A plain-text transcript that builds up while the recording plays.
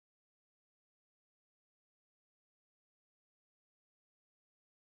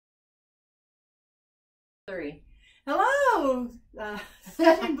3. Hello!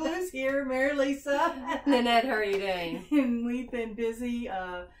 Stitchin Blues here, Mary Lisa. Nanette, how are you doing? And we've been busy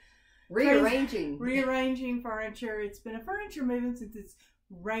rearranging furniture. It's been a furniture movement since it's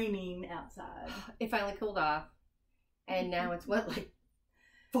raining outside. It finally cooled off. And now it's what, like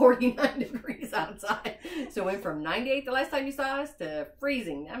 49 degrees outside. So it went from 98 the last time you saw us to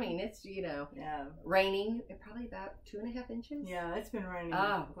freezing. I mean, it's, you know, raining probably about 2.5 inches. Yeah, it's been raining.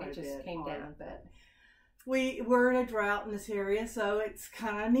 Oh, it just came down. But we're in a drought in this area, so it's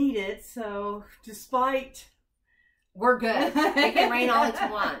kind of needed. So despite we're good, it can rain all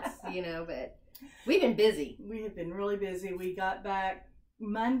at once, you know. But we've been busy. We have been really busy. We got back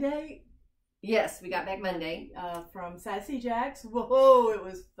Monday. Yes, we got back Monday from Sassy Jack's. Whoa, it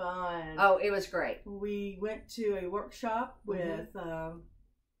was fun. Oh, it was great. We went to a workshop with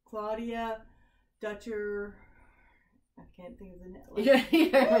Claudia Dutcher. I can't think of the name.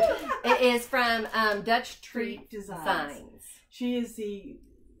 It is from Dutch Treat Designs. She is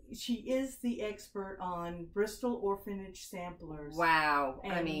the expert on Bristol Orphanage samplers. Wow.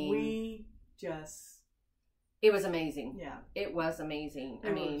 And I mean, it was amazing. Yeah. It was amazing.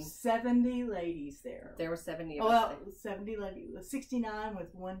 There were 70 ladies there. There were 70 of us. 70 ladies. 69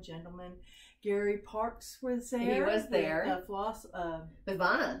 with one gentleman. Gary Parks was there. He was there. With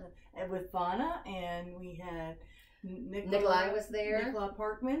Vanna. With Vanna. And we had Nikolai was there. Nikolai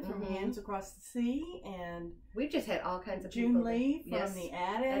Parkman from Hands Across the Sea. And we just had all kinds of June people. Lee from the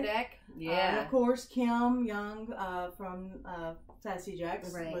Attic. Yeah. And of course, Kim Young from Sassy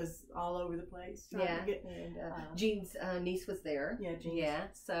Jack's was all over the place. Yeah. And Jean's niece was there. Yeah, Jean. Yeah.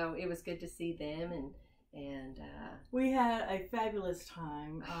 So it was good to see them, and we had a fabulous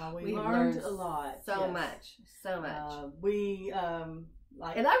time. We learned a lot. So much. We and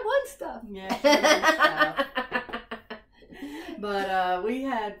I won stuff. Yeah. She won stuff. But we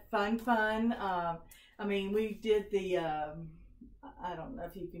had fun. I mean, we did the, I don't know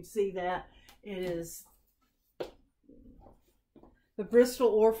if you can see that. It is the Bristol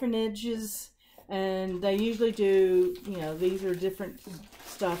Orphanages, and they usually do, you know, these are different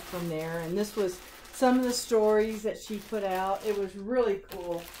stuff from there. And this was some of the stories that she put out. It was really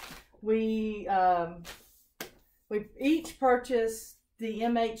cool. We each purchased the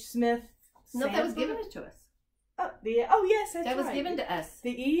M.H. Smith sampler. No, that was given to us. Oh yes, that's right. That was given to us. The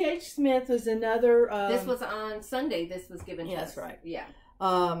E.H. Smith was another. This was on Sunday. This was given to us. That's right. Yeah.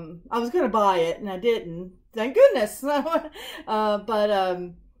 I was going to buy it and I didn't. Thank goodness.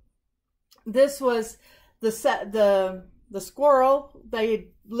 But this was the squirrel. They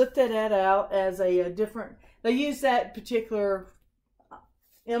lifted that out as a different. They used that particular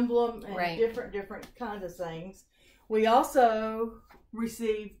emblem and different kinds of things. We also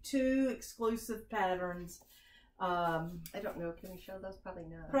received 2 exclusive patterns. I don't know. Can we show those? Probably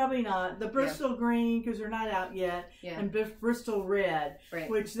not. Probably not. The Bristol green, because they're not out yet, and Bristol red,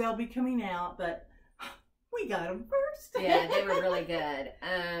 which they'll be coming out, but we got them first. Yeah, they were really good.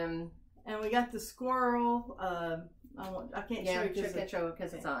 And we got the squirrel. I can't show you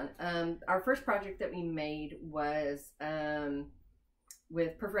because it's on. Our first project that we made was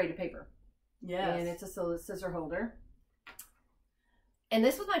with perforated paper. Yes. And it's a scissor holder. And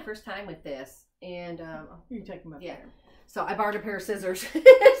this was my first time with this. And you take them up there. So I borrowed a pair of scissors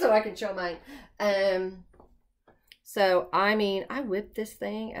so I can show mine. So I mean, I whipped this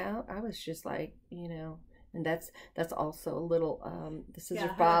thing out. I was just like, you know, and that's also a little the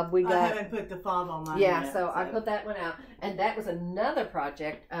scissor fob we got. I haven't put the fob on mine yet, so I put that one out, and that was another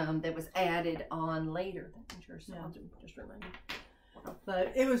project that was added on later. So I'll just remind you.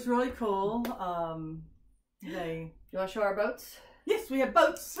 But it was really cool. You want to show our boats? Yes, we have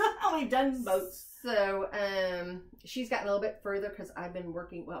boats. We've done boats. So, she's gotten a little bit further because I've been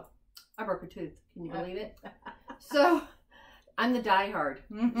working. Well, I broke a tooth. Can you believe it? So, I'm the diehard.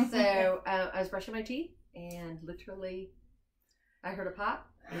 So, I was brushing my teeth, and literally, I heard a pop,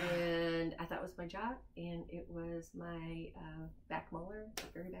 and I thought it was my jaw, and it was my back molar,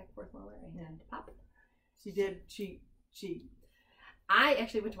 very back fourth molar, and pop. I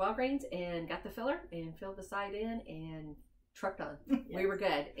actually went to Walgreens and got the filler and filled the side in and trucked on. We were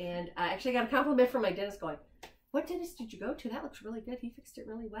good. And I actually got a compliment from my dentist going, "What dentist did you go to? That looks really good. He fixed it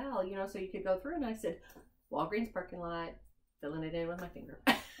really well, you know, so you could go through." And I said, "Walgreens parking lot, filling it in with my finger."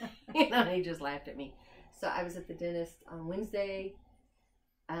 You know, and he just laughed at me. So I was at the dentist on Wednesday.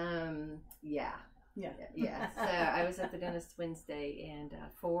 So I was at the dentist Wednesday, and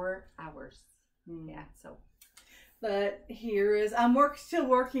 4 hours. Yeah, so. But here is, I'm still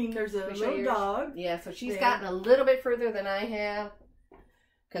working. There's a little dog. Yeah, so she's gotten a little bit further than I have.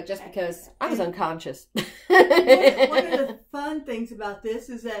 Because I was unconscious. One of the fun things about this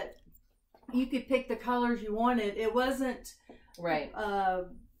is that you could pick the colors you wanted. It wasn't right.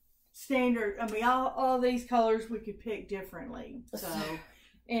 Standard. I mean, all these colors we could pick differently. So,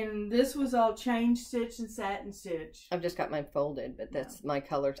 and this was all chain stitch and satin stitch. I've just got mine folded, but that's my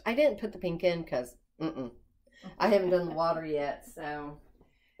colors. I didn't put the pink in because I haven't done the water yet. So,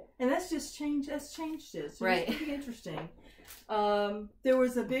 and that's just change. That's change stitch. Right. It's pretty interesting. There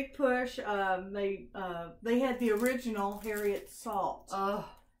was a big push. They had the original Harriet Salt. Oh.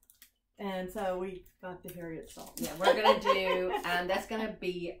 And so we got the Harriet Salt. Yeah, we're gonna do. That's gonna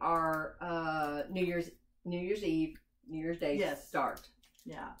be our New Year's Eve, New Year's Day start.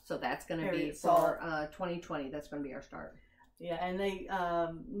 Yeah. So that's gonna Harriet be for 2020. That's gonna be our start. Yeah, and they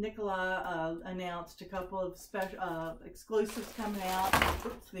Nikolai announced a couple of special exclusives coming out.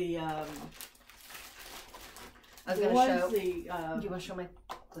 The I was going to show. The, do you want to show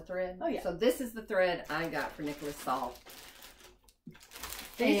the thread? Oh yeah. So this is the thread I got for Nicholas Salt.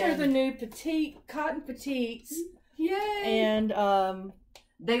 These are the new cotton petites. Yay! And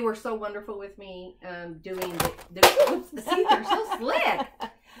they were so wonderful with me doing the see, they're so slick.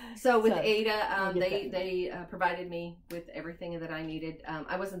 So with Ada, they provided me with everything that I needed.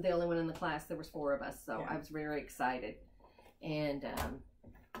 I wasn't the only one in the class. There was 4 of us, so I was very excited. And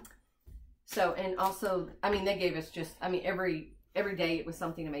so, and also, I mean, they gave us just, I mean, every day it was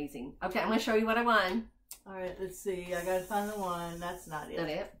something amazing. Okay, I'm going to show you what I won. All right, let's see. I got to find the one. That's not it. Is that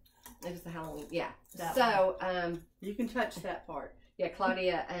it? It was the Halloween. Yeah. That so, one. You can touch that part. Yeah,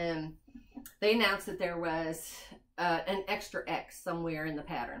 Claudia, they announced that there was an extra X somewhere in the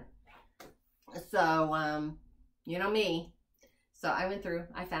pattern. So, you know me. So I went through,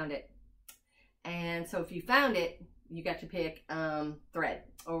 I found it. And so if you found it, you got to pick thread.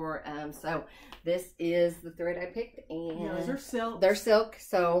 Or so this is the thread I picked, and those are silk. They're silk,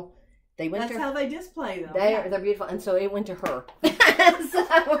 so they went. That's how they display them. They're beautiful, and so it went to her. so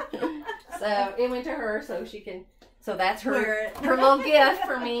it went to her, so she can. So that's her little gift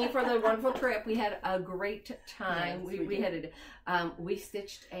for me for the wonderful trip. We had a great time. Yes, we had we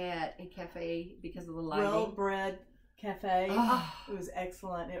stitched at a cafe because of the lighting. Well Bread Cafe. Oh, it was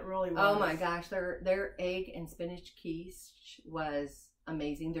excellent. It really was. Oh my gosh, their egg and spinach quiche was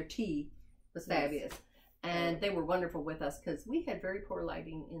amazing. Their tea was fabulous. And they were wonderful with us because we had very poor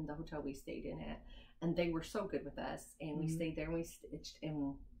lighting in the hotel we stayed in at. And they were so good with us. And we stayed there and we stitched.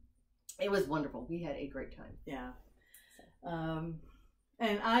 And it was wonderful. We had a great time. Yeah.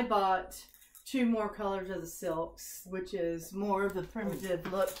 And I bought 2 more colors of the silks, which is more of the primitive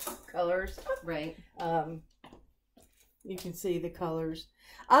look colors. Right. You can see the colors.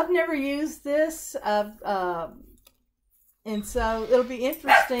 I've never used this. And so it'll be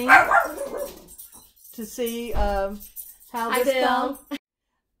interesting to see how this comes.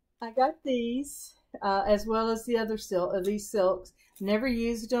 I got these as well as the other these silks. Never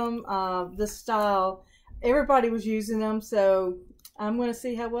used them. This style, everybody was using them, so I'm going to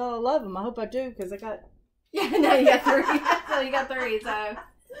see how well I love them. I hope I do because I got. Yeah, no, you got 3. So you got 3. So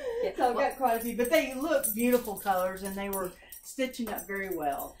yeah, so I've got quite a few, but they look beautiful colors, and they were stitching up very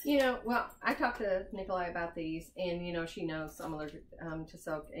well. You know, well, I talked to Nikolai about these, and you know, she knows I'm allergic to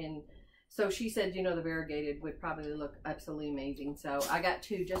silk, and so she said, you know, the variegated would probably look absolutely amazing. So I got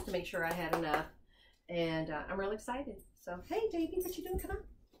 2 just to make sure I had enough, and I'm really excited. So hey, baby, what you doing? Come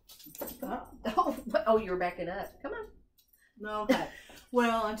on. Oh, you're backing up. Come on. No, okay.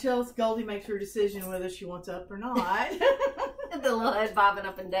 Well, until Goldie makes her decision whether she wants up or not. The little head bobbing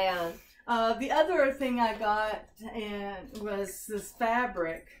up and down. The other thing I got was this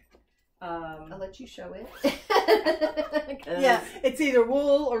fabric. I'll let you show it. Yeah, it's either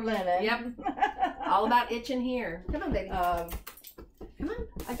wool or linen. Yep. All about itching here. Come on, baby. Come on.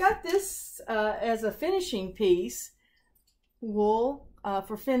 I got this as a finishing piece. Wool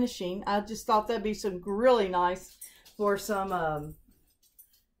for finishing. I just thought that'd be some really nice for some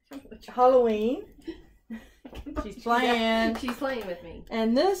Halloween. She's playing. She's playing with me.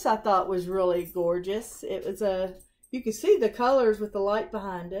 And this I thought was really gorgeous. It was you can see the colors with the light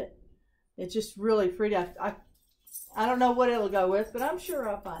behind it. It's just really pretty. I don't know what it'll go with, but I'm sure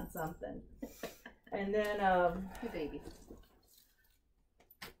I'll find something. And then hey, baby.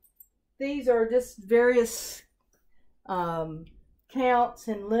 These are just various counts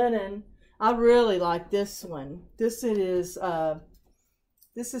in linen. I really like this one. This is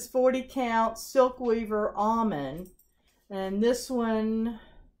 40 count silk weaver almond, and this one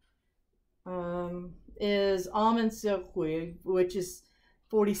is almond silk weave, which is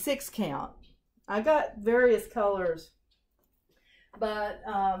 46 count. I got various colors, but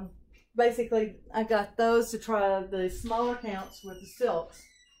basically I got those to try the smaller counts with the silks.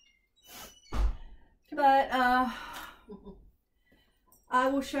 But I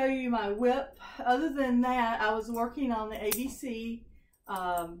will show you my whip. Other than that, I was working on the ABC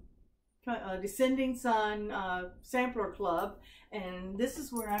Descending Sun Sampler Club, and this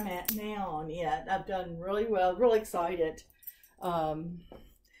is where I'm at now on it. I've done really well, really excited.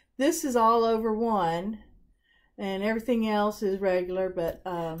 This is all over one, and everything else is regular, but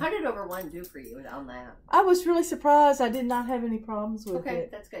how did over one do for you on that? I was really surprised. I did not have any problems with it. Okay,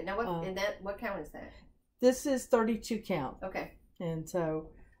 that's good. Now, what count is that? This is 32 count. Okay. And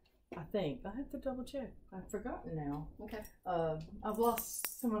so, I think, I have to double check. I've forgotten now. Okay. I've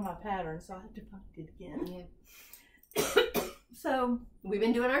lost some of my patterns, so I have to find it again. Yeah. So, we've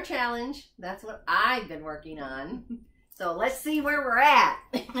been doing our challenge. That's what I've been working on. So, let's see where we're at.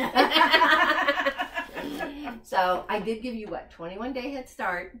 So, I did give you, what, 21-day head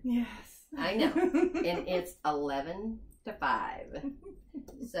start? Yes. I know. And it's 11 to 5.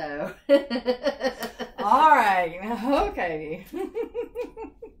 So. All right. Okay.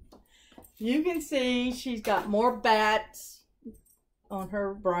 You can see she's got more bats on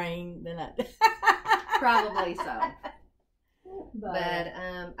her brain than I do. Probably so. But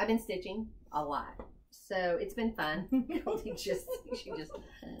I've been stitching a lot. So it's been fun. So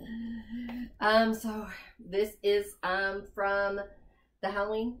this is from the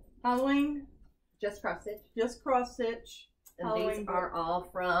Halloween. Just cross stitch. Just cross stitch. And Halloween these are all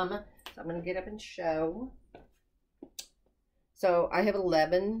from, so I'm going to get up and show. So I have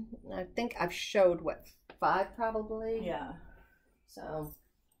 11. I think I've showed, what, 5 probably? Yeah. So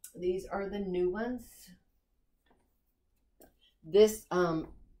these are the new ones. This, oh,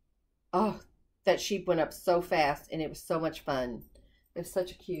 that sheep went up so fast and it was so much fun. It was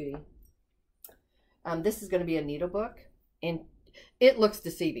such a cutie. This is going to be a needle book, and it looks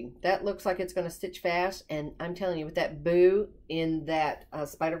deceiving. That looks like it's going to stitch fast, and I'm telling you, with that boo in that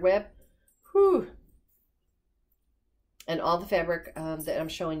spider web, whew. And all the fabric that I'm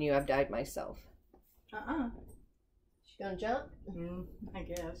showing you, I've dyed myself. She gonna jump? I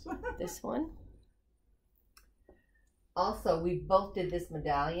guess. This one. Also, we both did this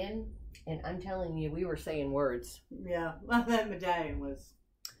medallion, and I'm telling you, we were saying words. Yeah, that medallion was.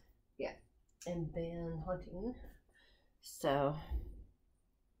 Yeah. And then hunting. So,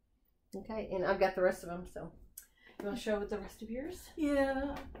 okay, and I've got the rest of them, so you want to show the rest of yours?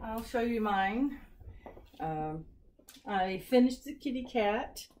 Yeah, I'll show you mine. I finished the kitty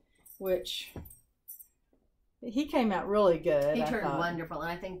cat, which he came out really good. He turned wonderful,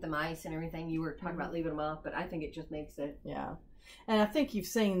 and I think the mice and everything, you were talking about leaving them off, but I think it just makes it. Yeah, and I think you've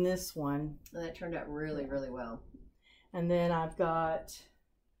seen this one. And that turned out really, really well. And then I've got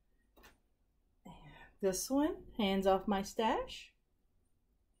this one, Hands Off My Stash.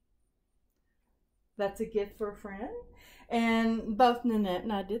 That's a gift for a friend. And both Nanette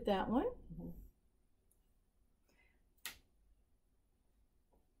and I did that one.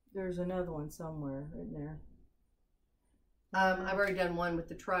 There's another one somewhere in there. I've already done one with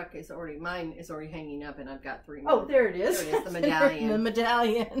the truck. Mine is already hanging up, and I've got 3 more. Oh, there it is. There it is, the medallion. The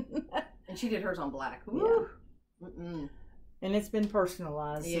medallion. And she did hers on black. Yeah. And it's been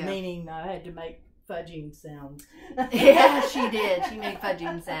personalized, meaning I had to make fudging sounds. Yeah, she did. She made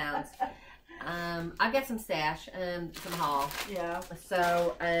fudging sounds. I've got some stash, some haul. Yeah.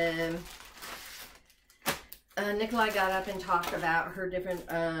 So, Nikolai got up and talked about her different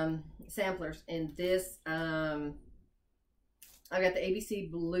samplers, and this I got the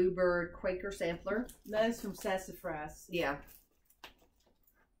ABC Bluebird Quaker sampler. That is from Sassafras. Yeah.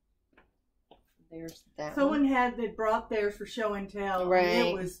 There's that Someone they brought theirs for show and tell. Right. And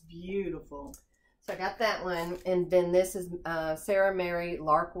it was beautiful. So I got that one, and then this is Sarah Mary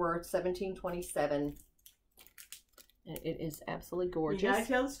Larkworth 1727. And it is absolutely gorgeous. You gotta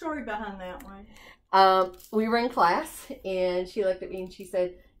tell the story behind that one. We were in class, and she looked at me and she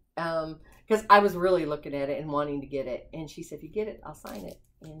said, because I was really looking at it and wanting to get it, and she said, if you get it, I'll sign it.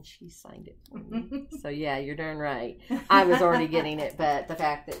 And she signed it for me. So yeah, you're darn right. I was already getting it, but the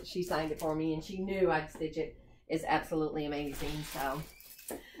fact that she signed it for me and she knew I'd stitch it is absolutely amazing. So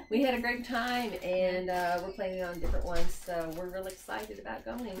we had a great time, and we're planning on different ones, so we're really excited about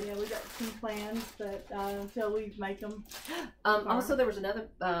going. Yeah, we got some plans, but until we make them. Also, there was another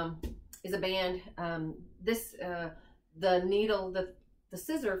is a band. The needle, the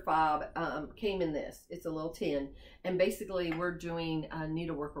scissor fob came in this. It's a little tin, and basically we're doing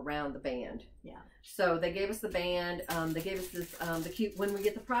needlework around the band. Yeah. So they gave us the band. They gave us this the cute. When we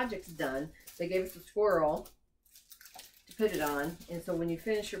get the projects done, they gave us the squirrel to put it on, and so when you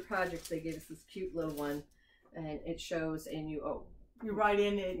finish your projects, they gave us this cute little one, and it shows, and you write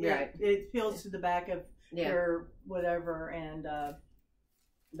in it. Right. It fills to the back of your whatever, and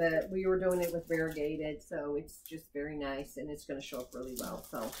but we were doing it with variegated, so it's just very nice, and it's going to show up really well.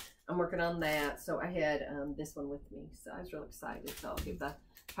 So I'm working on that. So I had this one with me, so I was real excited. So I'll give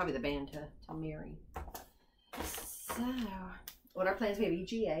probably the band to Mary. So what our plans? We have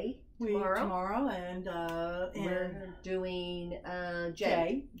EGA tomorrow, and we're doing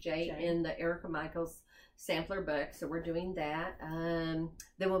Jay in the Erica Michaels sampler book. So we're doing that.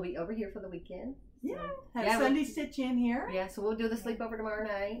 Then we'll be over here for the weekend. Yeah, have Sunday stitch in here. Yeah, so we'll do the sleepover tomorrow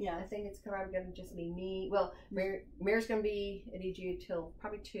night. Yeah, I think it's probably going to just be me. Well, Mary's going to be at EGA till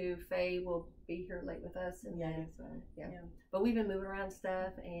probably 2. Faye will be here late with us. And then, yeah. But we've been moving around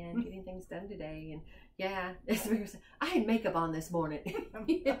stuff and getting things done today. And yeah, I had makeup on this morning.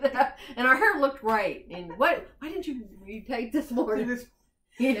 And our hair looked great. And why didn't you retake this morning?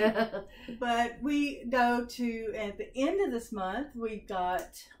 Yeah, but we go to at the end of this month. We've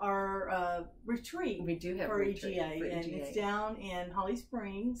got our retreat. We do have for EGA, and it's down in Holly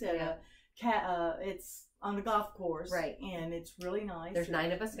Springs at it's on the golf course, right? And it's really nice. There's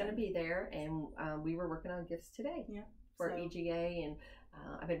 9 of us going to be there, and we were working on gifts today. Yeah, for EGA, and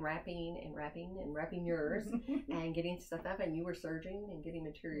I've been wrapping yours and getting stuff up, and you were serging and getting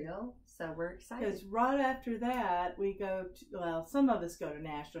material, so we're excited. Because right after that we go to, well, some of us go to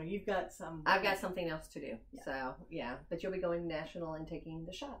National. You've got some. I've got something else to do. So yeah, but you'll be going to National and taking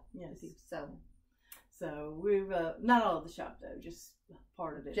the shop. Yes. With you, so we've not all of the shop though, just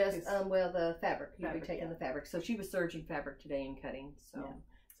part of it. Just well, the fabric. You'll be taking the fabric. So she was serging fabric today and cutting. So yeah.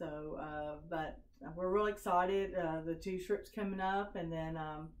 So but we're real excited. The 2 trips coming up, and then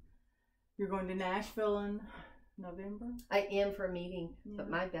you're going to Nashville in November. I am for a meeting, but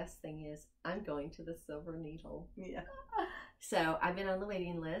my best thing is I'm going to the Silver Needle. Yeah. So I've been on the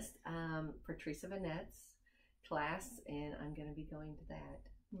waiting list for Teresa Vanette's class, and I'm going to be going to that.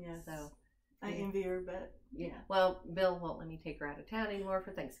 Yes. So I envy her, but yeah. Well, Bill won't let me take her out of town anymore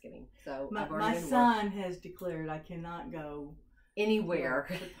for Thanksgiving. So my son has declared I cannot go anywhere.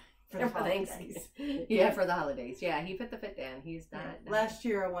 For the holidays. Yeah, for the holidays. Yeah, he put the foot down. He's not. Last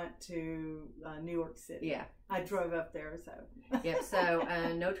year I went to New York City. Yeah. I drove up there, so. Yep, so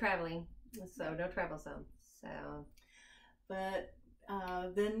no traveling. So no travel zone. So. But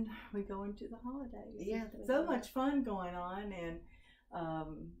then we go into the holidays. Yeah. So much fun going on,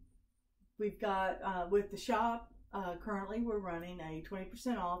 and we've got, with the shop, currently we're running a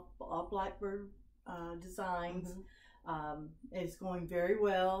 20% off all Blackbird designs. Mm-hmm. It's going very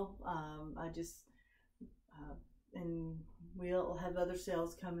well. And we'll have other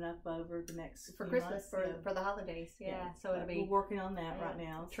sales coming up over the next for few Christmas months, for the holidays. Yeah, so it'll be. We're working on that right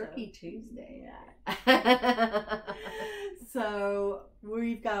now. Turkey Tuesday. Yeah. So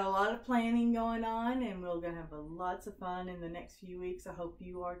we've got a lot of planning going on, and we're gonna have lots of fun in the next few weeks. I hope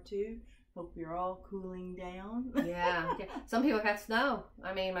you are too. Hope you're all cooling down. Yeah. Some people got snow.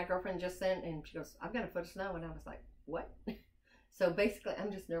 I mean, my girlfriend just sent, and she goes, "I've got a foot of snow," and I was like, "What?" So basically,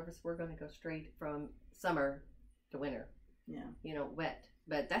 I'm just nervous we're going to go straight from summer to winter. Yeah. You know, wet,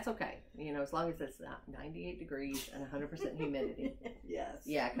 but that's okay. You know, as long as it's not 98 degrees and 100% humidity. Yes.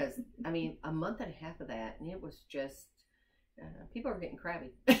 Yeah, because I mean, a month and a half of that, and it was just people were getting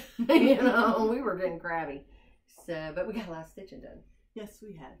crabby. You know, we were getting crabby. So, but we got a lot of stitching done. Yes,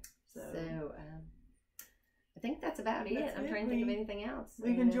 we had. So I think that's about it. I'm trying to think of anything else.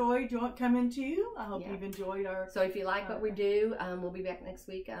 We've enjoyed coming to you. I hope you've enjoyed our. So if you like what we do, we'll be back next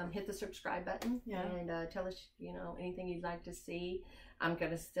week. Hit the subscribe button and tell us, anything you'd like to see. I'm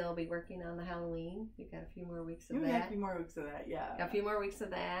going to still be working on the Halloween. We've got a few more weeks of that. Got a few more weeks of that, yeah. Got a few more weeks of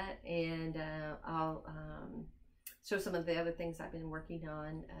that, and I'll show some of the other things I've been working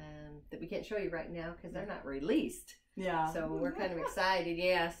on that we can't show you right now because they're not released. Yeah. So we're kind of excited.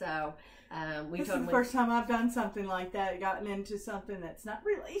 Yeah. So this is the first time I've done something like that, gotten into something that's not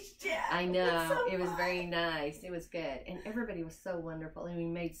released yet. I know. It was very nice. It was good. And everybody was so wonderful. And we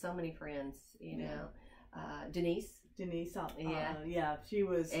made so many friends, you know. Denise, yeah, she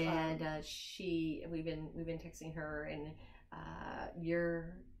was. And we've been texting her, and I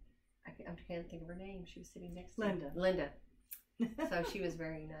can't think of her name. She was sitting next to Linda. So she was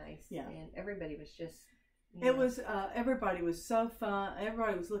very nice. Yeah. And everybody was just. It was, everybody was so fun.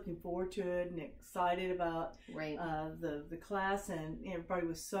 Everybody was looking forward to it and excited about the class, and everybody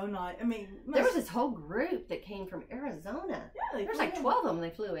was so nice. I mean, there was this whole group that came from Arizona. Yeah, there's like 12 of them.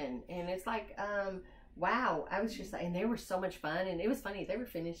 They flew in, and it's like, wow. I was just like, and they were so much fun, and it was funny. They were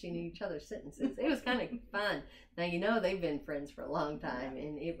finishing each other's sentences. It was kind of fun. Now, they've been friends for a long time,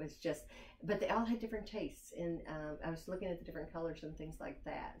 and it was just, but they all had different tastes, and I was looking at the different colors and things like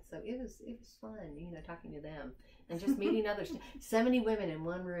that. So it was fun, talking to them and just meeting others. 70 women in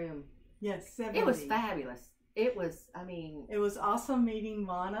one room. Yes, 70. It was fabulous. It was, I mean... It was awesome meeting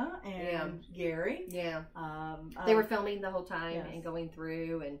Lana and Gary. Yeah. They were filming the whole time and going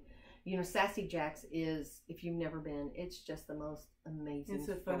through. And, you know, Sassy Jack's is, if you've never been, it's just the most amazing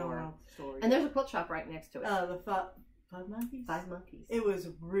store. It's a phenomenal story. And there's a quilt shop right next to it. The Five Monkeys? Five Monkeys. It was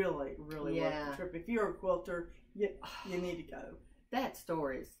really, really worth the trip. If you're a quilter, you need to go. That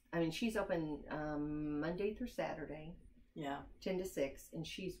store is, I mean, she's open Monday through Saturday. Yeah. 10 to 6, and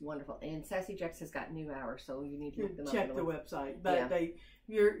she's wonderful. And Sassy Jack's has got new hours, so you need to look them up. Check the website. But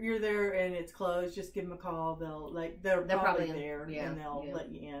you're there and it's closed, just give them a call. They're probably there and they'll let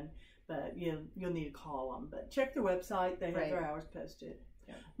you in. But you'll need to call them. But check their website. They have their hours posted.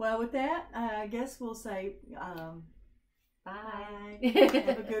 Yeah. Well, with that, I guess we'll say bye.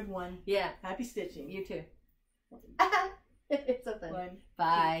 Have a good one. Yeah. Happy stitching. You too. It's so fun. 1,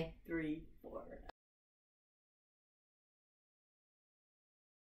 bye. 2, 3, 4.